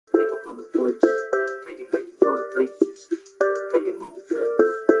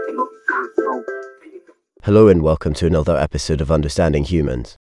Hello and welcome to another episode of Understanding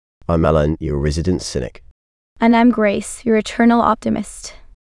Humans. I'm Alan, your resident cynic. And I'm Grace, your eternal optimist.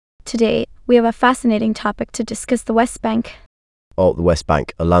 Today, we have a fascinating topic to discuss: the West Bank. The West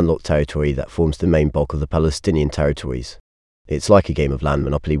Bank, a landlocked territory that forms the main bulk of the Palestinian territories. It's like a game of land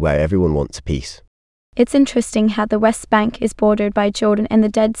monopoly where everyone wants a piece. It's interesting how the West Bank is bordered by Jordan and the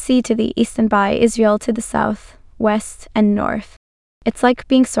Dead Sea to the east and by Israel to the south, west, and north. It's like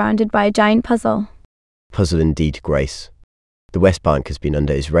being surrounded by a giant puzzle. Puzzle indeed, Grace. The West Bank has been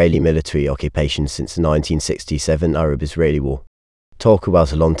under Israeli military occupation since the 1967 Arab-Israeli War. Talk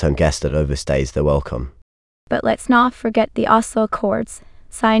about a long-term guest that overstays their welcome. But let's not forget the Oslo Accords,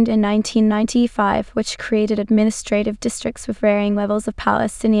 signed in 1995, which created administrative districts with varying levels of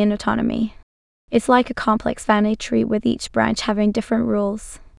Palestinian autonomy. It's like a complex family tree with each branch having different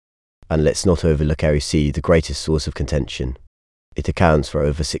rules. And let's not overlook Area C, the greatest source of contention. It accounts for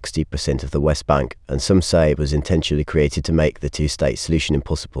over 60% of the West Bank, and some say it was intentionally created to make the two-state solution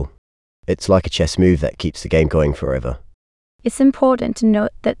impossible. It's like a chess move that keeps the game going forever. It's important to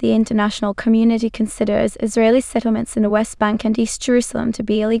note that the international community considers Israeli settlements in the West Bank and East Jerusalem to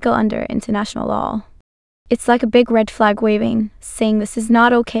be illegal under international law. It's like a big red flag waving, saying this is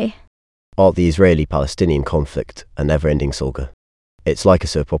not okay. The Israeli-Palestinian conflict, a never-ending saga. It's like a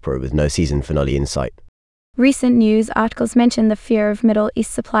soap opera with no season finale in sight. Recent news articles mention the fear of Middle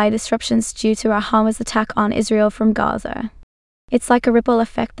East supply disruptions due to a Hamas attack on Israel from Gaza. It's like a ripple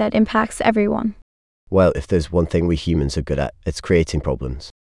effect that impacts everyone. Well, if there's one thing we humans are good at, it's creating problems.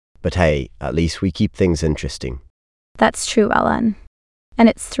 But hey, at least we keep things interesting. That's true, Alan. And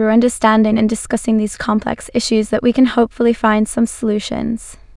it's through understanding and discussing these complex issues that we can hopefully find some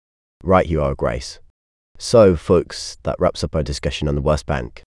solutions. Right you are, Grace. So, folks, that wraps up our discussion on the West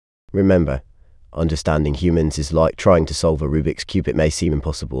Bank. Remember, understanding humans is like trying to solve a Rubik's Cube. It may seem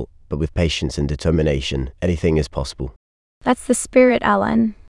impossible, but with patience and determination, anything is possible. That's the spirit,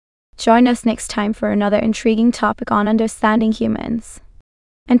 Alan. Join us next time for another intriguing topic on understanding humans.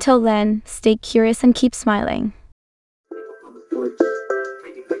 Until then, stay curious and keep smiling.